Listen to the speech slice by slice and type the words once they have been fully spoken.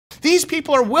These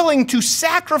people are willing to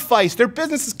sacrifice their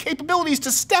business's capabilities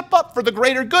to step up for the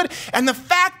greater good. And the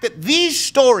fact that these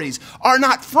stories are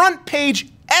not front page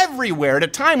everywhere at a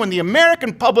time when the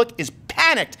American public is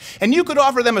panicked and you could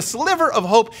offer them a sliver of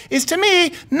hope is, to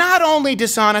me, not only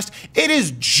dishonest, it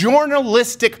is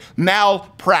journalistic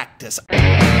malpractice.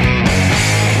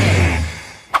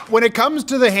 When it comes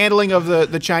to the handling of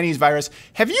the Chinese virus,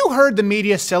 have you heard the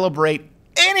media celebrate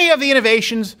any of the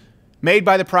innovations made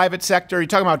by the private sector? You're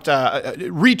talking about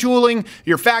retooling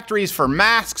your factories for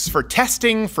masks, for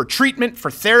testing, for treatment,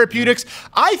 for therapeutics.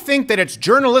 I think that it's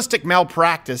journalistic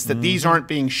malpractice that these aren't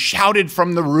being shouted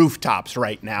from the rooftops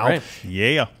right now. Right.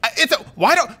 Yeah.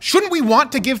 Shouldn't we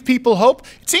want to give people hope?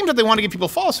 It seems that they want to give people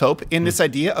false hope in this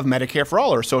idea of Medicare for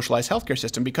all, or a socialized healthcare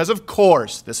system, because of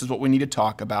course, this is what we need to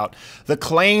talk about. The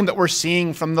claim that we're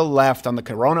seeing from the left on the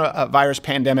coronavirus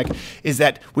pandemic is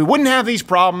that we wouldn't have these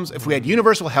problems if we had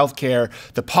universal healthcare.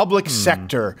 The public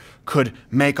sector could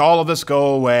make all of this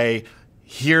go away.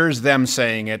 Here's them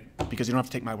saying it, because you don't have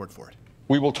to take my word for it.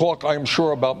 We will talk, I am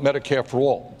sure, about Medicare for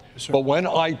all. But when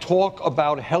I talk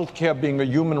about health care being a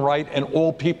human right and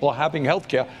all people having health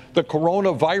care, the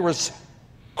coronavirus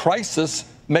crisis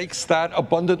makes that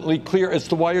abundantly clear as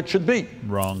to why it should be.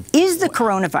 Wrong. Is the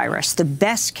coronavirus the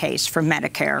best case for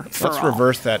Medicare for all? Let's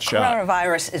reverse that shot.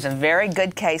 Coronavirus is a very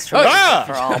good case for Medicare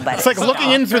for all, but it's like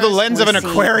looking in through the lens of an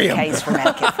aquarium. Case for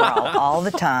Medicare for all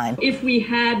the time. If we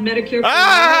had Medicare for all,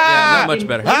 not much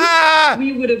better.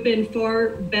 we would have been far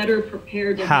better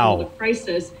prepared to How? handle the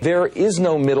crisis. There is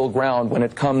no middle ground when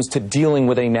it comes to dealing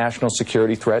with a national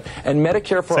security threat, and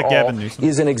Medicare for all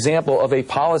is an example of a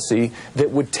policy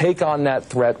that would take on that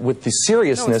threat with the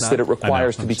seriousness that it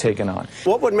requires to be taken on.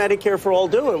 What would Medicare for all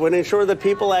do? It would ensure that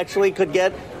people actually could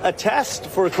get a test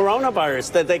for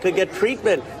coronavirus, that they could get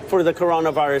treatment for the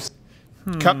coronavirus.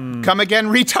 Come again,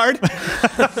 retard?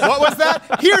 What was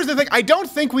that? Here's the thing. I don't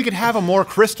think we could have a more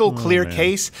crystal clear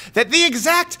case that the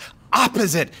exact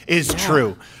opposite is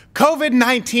true.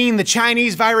 COVID-19, the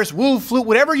Chinese virus, Wu flu,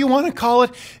 whatever you want to call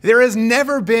it, there has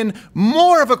never been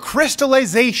more of a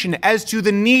crystallization as to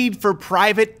the need for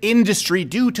private industry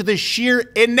due to the sheer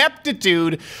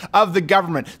ineptitude of the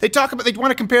government. They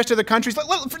want to compare us to other countries.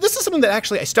 This is something that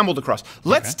actually I stumbled across.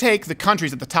 Let's take the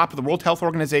countries at the top of the World Health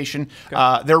Organization,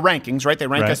 their rankings, right? They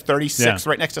rank us 36th,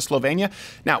 right next to Slovenia.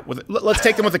 Now, let's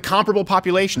take them with a comparable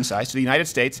population size to the United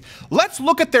States. Let's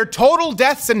look at their total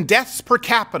deaths and deaths per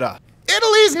capita.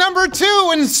 Italy's number 2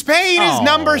 and Spain is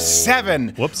number 7.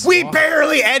 Whoops. We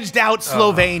barely edged out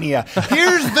Slovenia.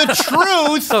 Here's the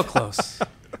truth. So close.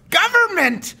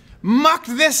 Government mucked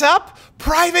this up.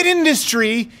 Private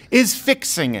industry is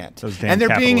fixing it. And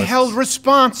they're being held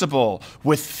responsible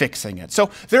with fixing it. So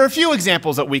there are a few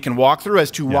examples that we can walk through as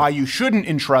to why you shouldn't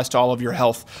entrust all of your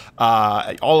health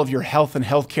and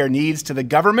healthcare needs to the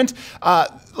government.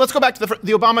 Let's go back to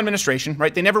the Obama administration,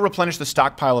 right? They never replenished the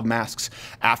stockpile of masks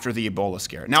after the Ebola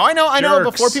scare. Now, I know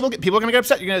before people are going to get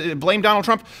upset. You're going to blame Donald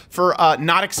Trump for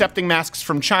not accepting masks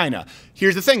from China.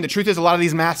 Here's the thing. The truth is a lot of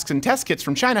these masks and test kits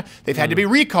from China, they've had to be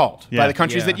recalled by the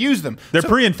countries that use them. They're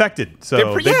pre-infected,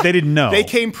 so they didn't know. They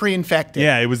came pre-infected.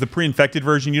 Yeah, it was the pre-infected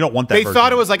version. You don't want that They version.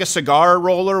 thought it was like a cigar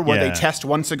roller where they test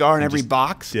one cigar in every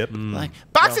box. Dip. Like,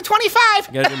 box of 25!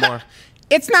 You gotta do more.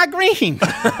 It's not green.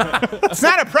 It's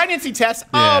not a pregnancy test.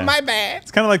 Yeah. Oh, my bad.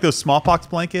 It's kind of like those smallpox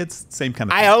blankets. Same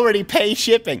kind of thing. I already pay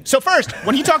shipping. So first,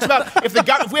 when he talks about if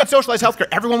we had socialized healthcare,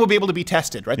 everyone would be able to be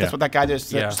tested, right? That's what that guy just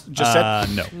said.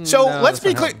 No. So let's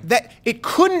be clear that it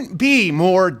couldn't be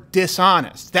more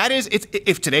dishonest. That is,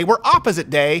 if today were opposite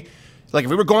day, like if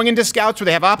we were going into Scouts where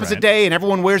they have opposite day and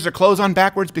everyone wears their clothes on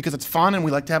backwards because it's fun and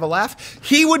we like to have a laugh,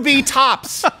 he would be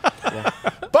tops.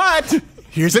 But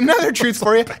here's another truth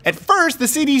for you. At first, the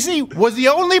CDC was the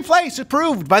only place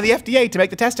approved by the FDA to make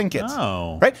the testing kits.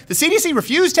 Right? The CDC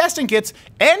refused testing kits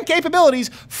and capabilities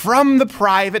from the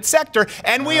private sector,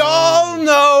 and we all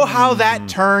know how that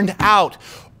turned out.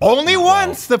 Only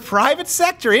once the private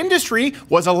sector industry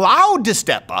was allowed to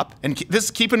step up, and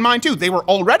this keep in mind too, they were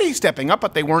already stepping up,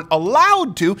 but they weren't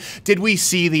allowed to, did we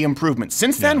see the improvement.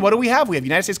 Since then, what do we have? We have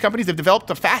United States companies that have developed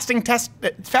the fastest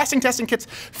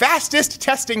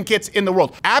testing kits in the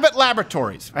world. Abbott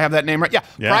Laboratories, I have that name right.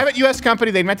 Private US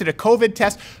company, they invented a COVID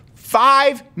test.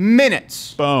 5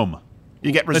 minutes. Boom.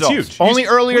 You get results. That's huge. Only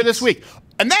earlier this week.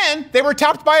 And then they were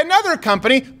topped by another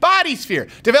company, BodySphere,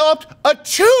 developed a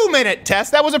 2-minute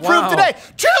test that was approved today.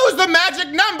 2 is the magic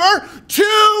number.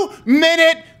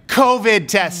 2-minute COVID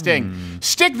testing.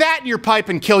 Stick that in your pipe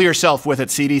and kill yourself with it,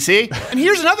 CDC. And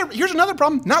here's another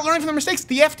problem. Not learning from their mistakes.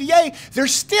 The FDA, they're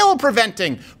still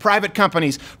preventing private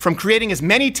companies from creating as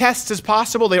many tests as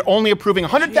possible. They're only approving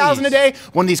 100,000 a day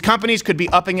when these companies could be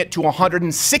upping it to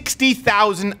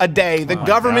 160,000 a day. The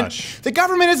government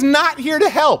is not here to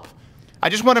help. I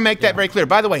just want to make that very clear.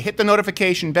 By the way, hit the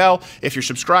notification bell. If you're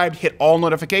subscribed, hit all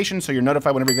notifications so you're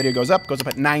notified when every video goes up. It goes up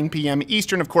at 9 p.m.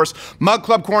 Eastern. Of course, Mug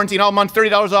Club Quarantine all month,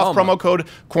 $30 off, promo code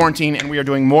Quarantine. And we are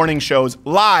doing morning shows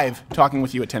live, talking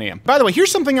with you at 10 a.m. By the way,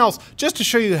 here's something else, just to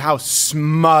show you how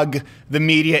smug the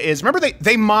media is. Remember,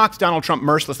 they mocked Donald Trump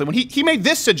mercilessly when he made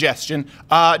this suggestion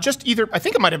I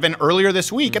think it might have been earlier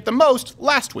this week, at the most,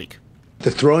 last week.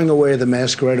 They're throwing away the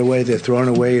mask right away. They're throwing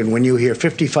away. And when you hear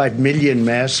 55 million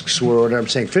masks, or what I'm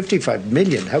saying, 55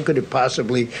 million, how could it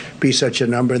possibly be such a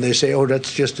number? And they say, oh,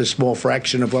 that's just a small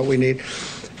fraction of what we need.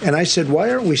 And I said, why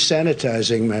aren't we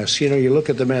sanitizing masks? You know, you look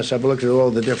at the masks. I've looked at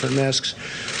all the different masks.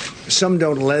 Some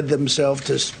don't lend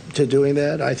themselves to doing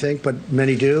that, I think, but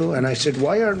many do. And I said,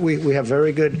 why aren't we have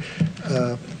very good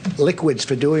liquids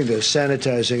for doing this,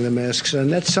 sanitizing the masks.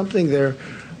 And that's something they're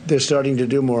starting to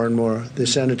do more and more. They're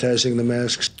sanitizing the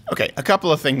masks. Okay, a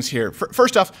couple of things here.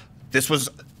 First off, this was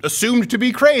assumed to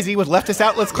be crazy, with leftist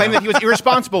outlets claiming that he was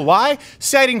irresponsible. Why?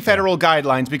 Citing federal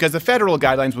guidelines, because the federal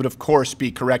guidelines would, of course,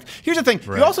 be correct. Here's the thing.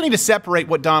 You also need to separate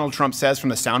what Donald Trump says from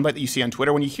the soundbite that you see on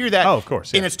Twitter. When you hear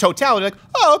that in its totality, like,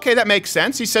 oh, okay, that makes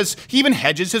sense. He says, he even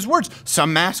hedges his words.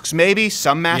 Some masks maybe,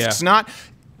 some masks not.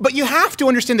 But you have to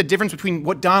understand the difference between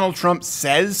what Donald Trump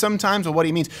says sometimes and what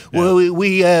he means. Well,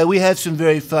 we have some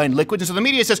very fine liquids. And so the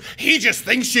media says, he just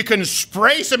thinks you can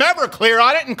spray some Everclear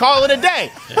on it and call it a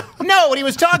day. No, what he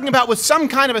was talking about was some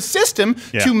kind of a system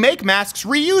to make masks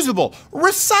reusable.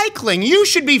 Recycling. You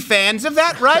should be fans of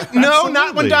that, right? No,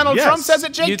 not when Donald Trump says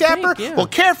it, Jake Tapper. Well,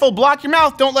 careful, block your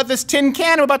mouth. Don't let this tin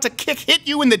can I'm about to hit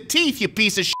you in the teeth, you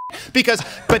piece of shit. Because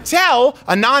Patel,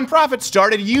 a nonprofit,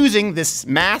 started using this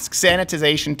mask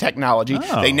sanitization technology.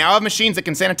 They now have machines that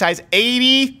can sanitize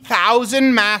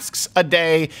 80,000 masks a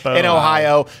day in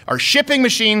Ohio, are shipping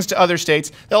machines to other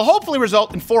states. They'll hopefully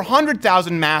result in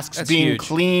 400,000 masks being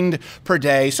cleaned per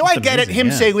day. So I get it,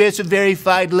 him saying we have some very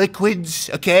fine liquids,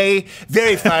 okay?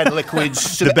 Very fine liquids.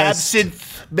 Some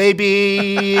absinthe,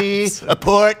 maybe a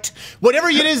port. Whatever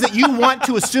it is that you want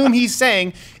to assume he's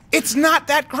saying, it's not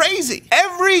that crazy.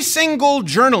 Every single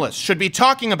journalist should be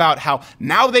talking about how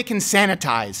now they can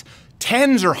sanitize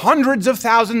tens or hundreds of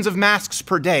thousands of masks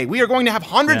per day. We are going to have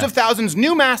hundreds of thousands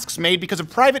new masks made because of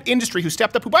private industry who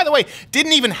stepped up, who, by the way,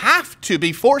 didn't even have to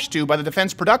be forced to by the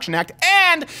Defense Production Act.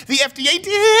 And the FDA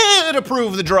did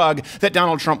approve the drug that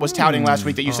Donald Trump was touting last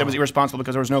week that you said was irresponsible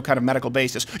because there was no kind of medical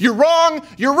basis. You're wrong,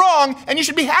 and you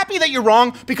should be happy that you're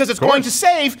wrong because it's going to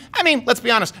save, I mean, let's be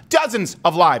honest, dozens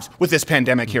of lives with this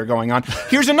pandemic here going on.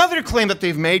 Here's another claim that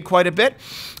they've made quite a bit.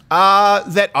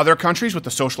 That other countries with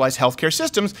the socialized healthcare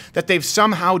systems, that they've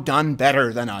somehow done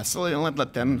better than us. So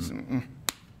let them.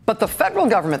 But the federal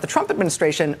government, the Trump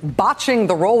administration, botching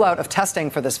the rollout of testing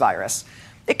for this virus,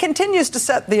 it continues to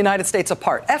set the United States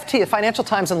apart. FT, the Financial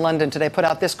Times in London today, put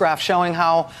out this graph showing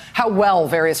how well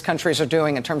various countries are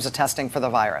doing in terms of testing for the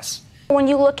virus. When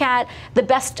you look at the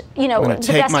best, the best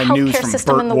healthcare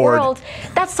system in the world,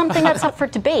 that's something that's up for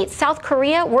debate. South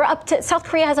Korea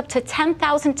has up to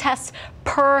 10,000 tests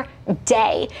per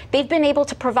day. They've been able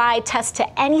to provide tests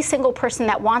to any single person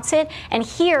that wants it, and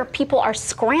here people are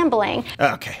scrambling.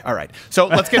 Okay, all right. So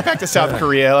let's get back to South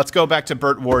Korea. Let's go back to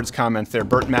Burt Ward's comments there.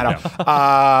 Burt Maddow,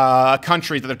 a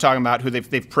country that they're talking about who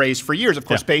they've praised for years, of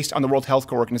course, based on the World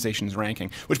Health Organization's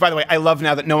ranking, which, by the way, I love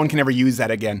now that no one can ever use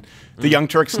that again. The Young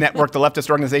Turks Network, the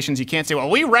leftist organizations, you can't say, well,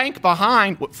 we rank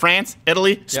behind France,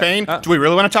 Italy, Spain. Do we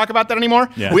really want to talk about that anymore?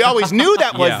 We always knew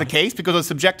that was the case because of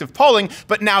subjective polling,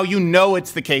 but now you know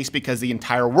it's the case because the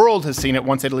entire world has seen it.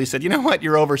 Once Italy said, you know what,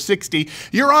 you're over 60,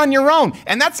 you're on your own.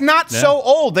 And that's not so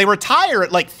old. They retire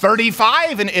at like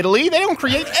 35 in Italy. They don't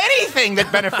create anything that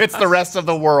benefits the rest of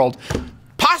the world.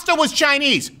 Pasta was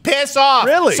Chinese. Piss off.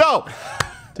 Really? So,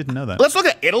 didn't know that. Let's look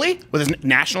at Italy with its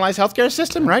nationalized healthcare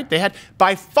system, right? They had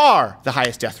by far the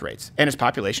highest death rates. And its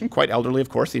population, quite elderly, of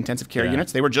course, the intensive care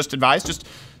units, they were just advised,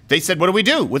 they said, what do we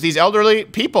do with these elderly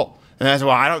people? And I said,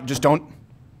 well, just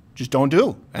don't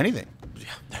do anything.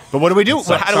 But what do we do?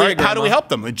 How do we help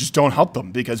them? We just don't help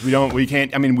them because we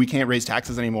can't raise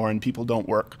taxes anymore and people don't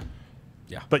work.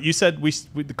 Yeah. But you said we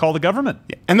call the government.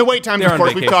 Yeah. And the wait times, of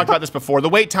course, we've talked about this before. The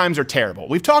wait times are terrible.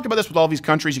 We've talked about this with all these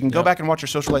countries. You can go back and watch our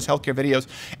socialized healthcare videos.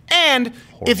 And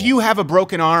if you have a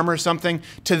broken arm or something,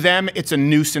 to them, it's a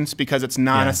nuisance because it's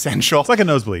non-essential. It's like a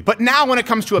nosebleed. But now when it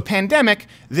comes to a pandemic,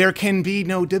 there can be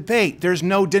no debate. There's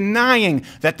no denying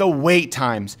that the wait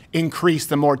times increase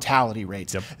the mortality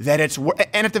rates. That it's,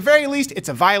 and at the very least, it's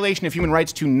a violation of human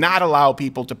rights to not allow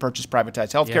people to purchase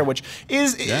privatized healthcare, which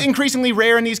is increasingly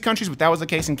rare in these countries, but that was the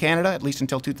case in Canada, at least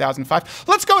until 2005.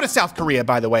 Let's go to South Korea,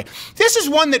 by the way. This is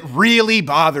one that really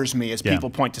bothers me as people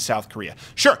point to South Korea.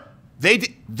 Sure,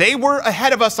 they were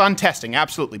ahead of us on testing,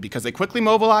 absolutely, because they quickly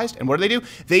mobilized, and what do?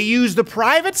 They used the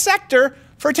private sector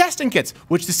for testing kits,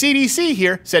 which the CDC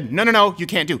here said, no, you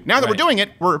can't do. Now that we're doing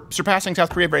it, we're surpassing South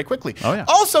Korea very quickly.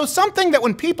 Also, something that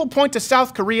when people point to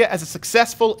South Korea as a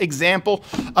successful example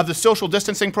of the social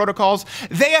distancing protocols,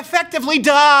 they effectively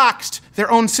doxed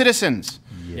their own citizens.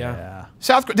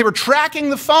 They were tracking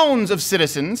the phones of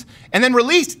citizens and then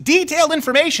released detailed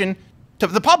information to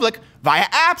the public via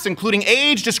apps, including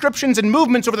age, descriptions, and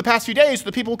movements over the past few days, so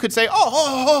that people could say,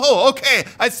 okay,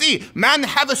 I see. Man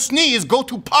have a sneeze, go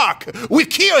to park. We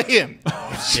kill him.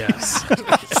 Yes.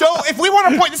 So if we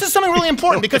want to point, this is something really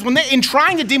important, because when in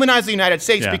trying to demonize the United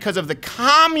States because of the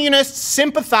communist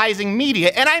sympathizing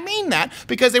media, and I mean that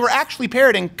because they were actually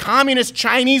parroting communist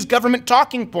Chinese government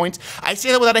talking points, I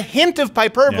say that without a hint of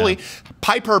hyperbole,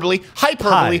 hyperbole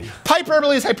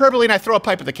is hyperbole, and I throw a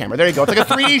pipe at the camera. There you go. It's like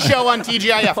a 3D show on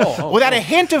TGIF. Without a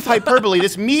hint of hyperbole,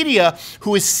 this media,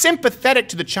 who is sympathetic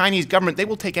to the Chinese government, they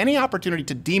will take any opportunity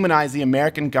to demonize the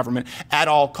American government at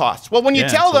all costs. Well, when you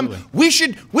tell them we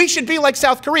should be like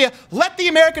South Korea, let the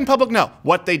American public know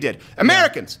what they did.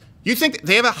 Americans, you think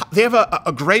they have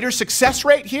a greater success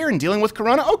rate here in dealing with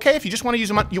Corona? Okay, if you just want to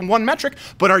use one metric,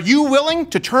 but are you willing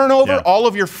to turn over all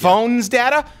of your phone's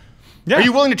data? Are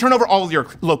you willing to turn over all of your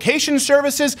location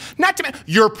services? Not to mention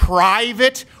your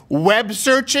private web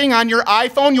searching on your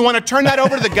iPhone. You want to turn that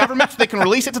over to the government so they can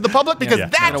release it to the public? Because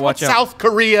that's what South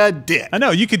Korea did. I know.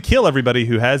 You could kill everybody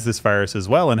who has this virus as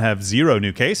well and have 0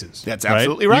 new cases. That's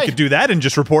absolutely right. You could do that and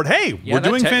just report, hey, we're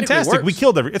doing fantastic. Works. We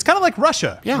killed It's kind of like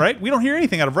Russia, right? We don't hear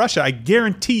anything out of Russia. I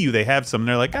guarantee you they have some. And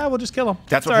they're like, we'll just kill them.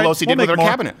 That's what Pelosi did with her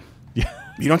cabinet.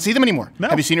 You don't see them anymore. No.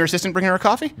 Have you seen her assistant bringing her a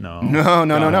coffee? No. No.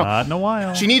 Not in a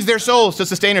while. She needs their souls to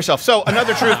sustain herself. So,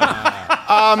 another truth.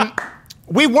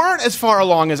 We weren't as far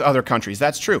along as other countries.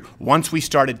 That's true. Once we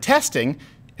started testing,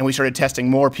 and we started testing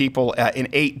more people in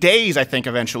 8 days, I think,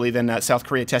 eventually, than South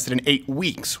Korea tested in 8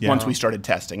 weeks once we started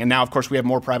testing. And now, of course, we have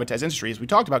more privatized industry, as we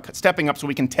talked about, stepping up so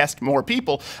we can test more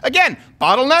people. Again,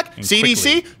 bottleneck, and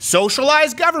CDC,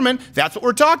 socialized government. That's what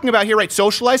we're talking about here, right?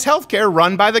 Socialized healthcare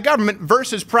run by the government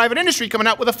versus private industry coming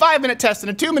out with a 5-minute test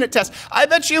and a 2-minute test. I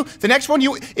bet you the next one,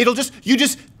 you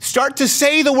just start to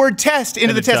say the word test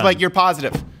into the test like you're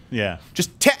positive. Yeah. Just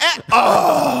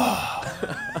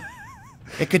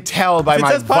It could tell by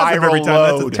my viral every time.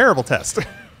 load. That's a terrible test.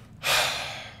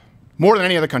 More than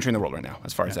any other country in the world right now,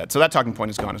 as far as that. So that talking point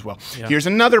is gone as well. Here's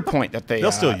another point that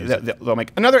they'll still use they'll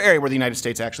make. Another area where the United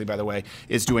States actually, by the way,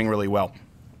 is doing really well.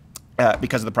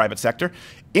 Because of the private sector.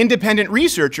 Independent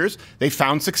researchers, they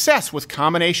found success with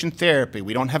combination therapy.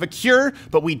 We don't have a cure,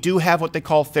 but we do have what they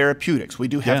call therapeutics. We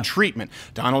do have treatment.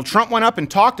 Donald Trump went up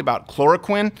and talked about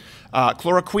chloroquine, I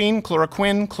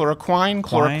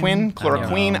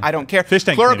don't care. Fish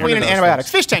tank chloroquine cleaner. And antibiotics.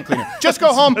 Fish tank cleaner. Just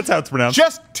go home. That's how it's pronounced.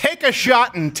 Just take a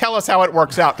shot and tell us how it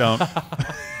works out. Don't.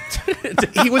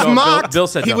 He was mocked. Bill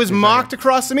said he was mocked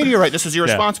across the media, right? This is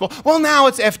irresponsible. Well, now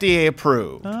it's FDA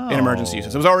approved in emergency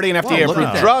uses. It was already an FDA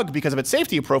approved drug because of its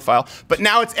safety profile, but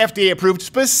now it's FDA approved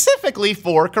specifically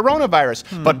for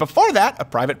coronavirus. But before that, a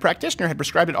private practitioner had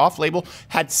prescribed it off-label,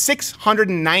 had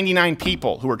 699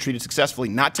 people who were treated successfully,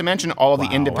 not to mention all of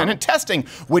the independent testing,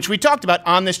 which we talked about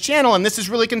on this channel, and this is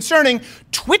really concerning.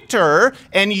 Twitter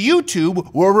and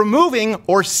YouTube were removing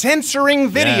or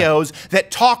censoring videos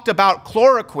that talked about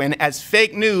chloroquine as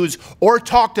fake news or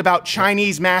talked about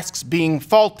Chinese masks being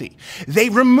faulty. They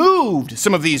removed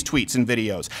some of these tweets and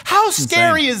videos. How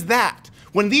scary is that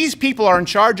when these people are in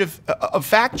charge of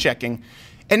fact-checking?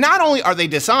 And not only are they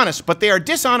dishonest, but they are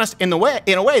dishonest in a way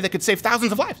that could save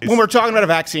thousands of lives. When we're talking about a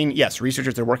vaccine, yes,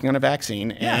 researchers are working on a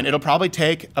vaccine, and it'll probably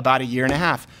take about 1.5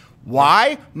 years.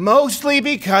 Why? Mostly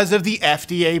because of the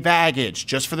FDA baggage,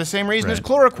 just for the same reason as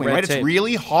chloroquine, right? It's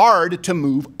really hard to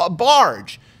move a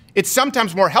barge. It's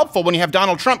sometimes more helpful when you have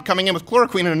Donald Trump coming in with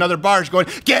chloroquine and another barge going,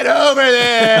 get over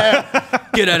there!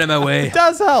 Get out of my way. It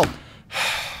does help.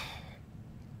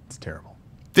 It's terrible.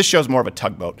 This show's more of a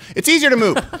tugboat. It's easier to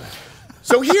move.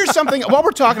 So here's something, while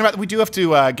we're talking about, we do have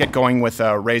to get going with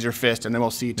Razor Fist, and then we'll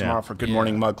see you tomorrow for Good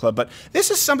Morning Mug Club. But this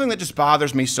is something that just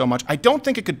bothers me so much. I don't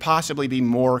think it could possibly be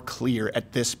more clear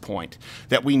at this point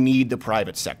that we need the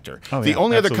private sector. The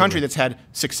only other country that's had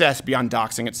success beyond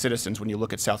doxing its citizens when you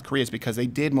look at South Korea is because they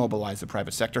did mobilize the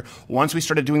private sector. Once we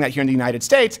started doing that here in the United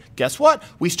States, guess what?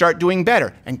 We start doing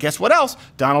better. And guess what else?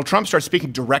 Donald Trump starts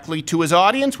speaking directly to his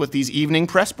audience with these evening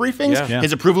press briefings.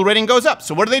 His approval rating goes up.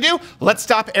 So what do? Let's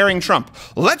stop airing Trump.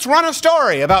 Let's run a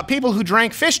story about people who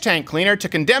drank fish tank cleaner to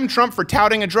condemn Trump for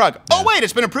touting a drug. Oh, wait,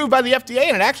 it's been approved by the FDA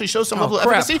and it actually shows some level of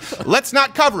efficacy. Let's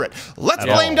not cover it. Let's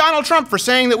blame Donald Trump for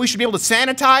saying that we should be able to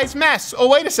sanitize masks. Oh,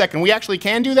 wait a second. We actually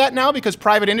can do that now because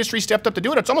private industry stepped up to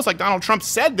do it. It's almost like Donald Trump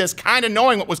said this, kind of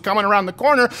knowing what was coming around the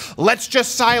corner. Let's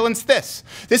just silence this.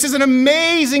 This is an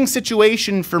amazing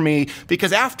situation for me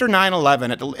because after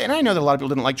 9/11, and I know that a lot of people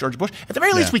didn't like George Bush, at the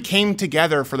very least we came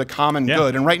together for the common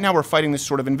good. And right now we're fighting this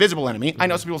sort of invisible enemy. I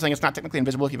know some people saying it's not technically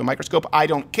invisible if you have a microscope. I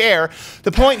don't care.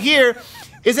 The point here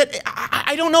is that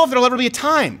I don't know if there'll ever be a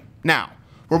time now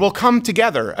where we'll come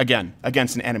together again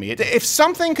against an enemy. If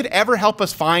something could ever help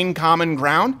us find common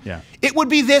ground, it would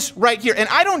be this right here. And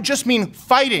I don't just mean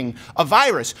fighting a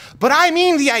virus, but I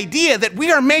mean the idea that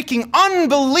we are making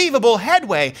unbelievable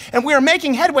headway, and we are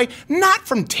making headway not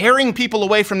from tearing people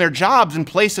away from their jobs and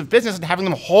place of business and having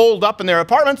them holed up in their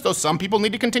apartments, though some people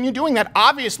need to continue doing that,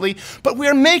 obviously, but we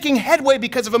are making headway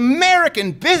because of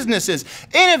American businesses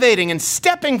innovating and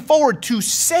stepping forward to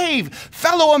save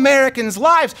fellow Americans'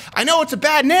 lives. I know it's a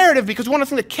bad narrative because we want to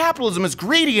think that capitalism is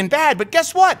greedy and bad, but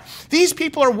guess what? These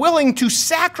people are willing to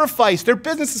sacrifice their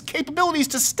business's capabilities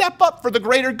to step up for the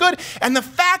greater good. And the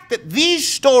fact that these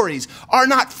stories are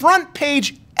not front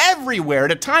page everywhere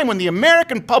at a time when the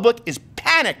American public is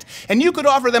panicked and you could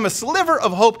offer them a sliver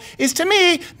of hope is, to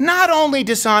me, not only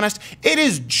dishonest, it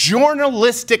is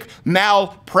journalistic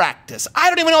malpractice. I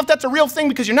don't even know if that's a real thing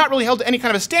because you're not really held to any kind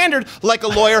of a standard like a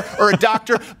lawyer or a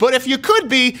doctor, but if you could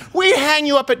be, we'd hang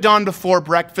you up at dawn before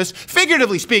breakfast,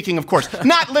 figuratively speaking, of course,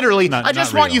 not literally. I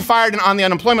just want you fired and on the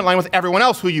unemployment line with everyone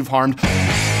else who you've harmed.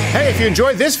 Hey, if you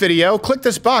enjoyed this video, click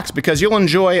this box because you'll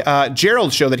enjoy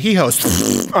Gerald's show that he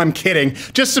hosts. I'm kidding.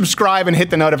 Just subscribe and hit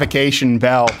the notification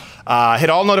bell. Hit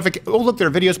all notifications. Oh, look, there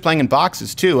are videos playing in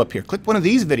boxes too up here. Click one of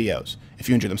these videos if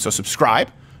you enjoy them. So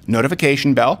subscribe,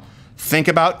 notification bell. Think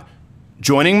about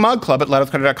joining Mug Club at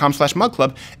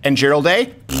loudwithcrowder.com/mugclub. And Gerald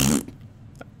A.,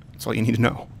 that's all you need to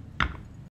know.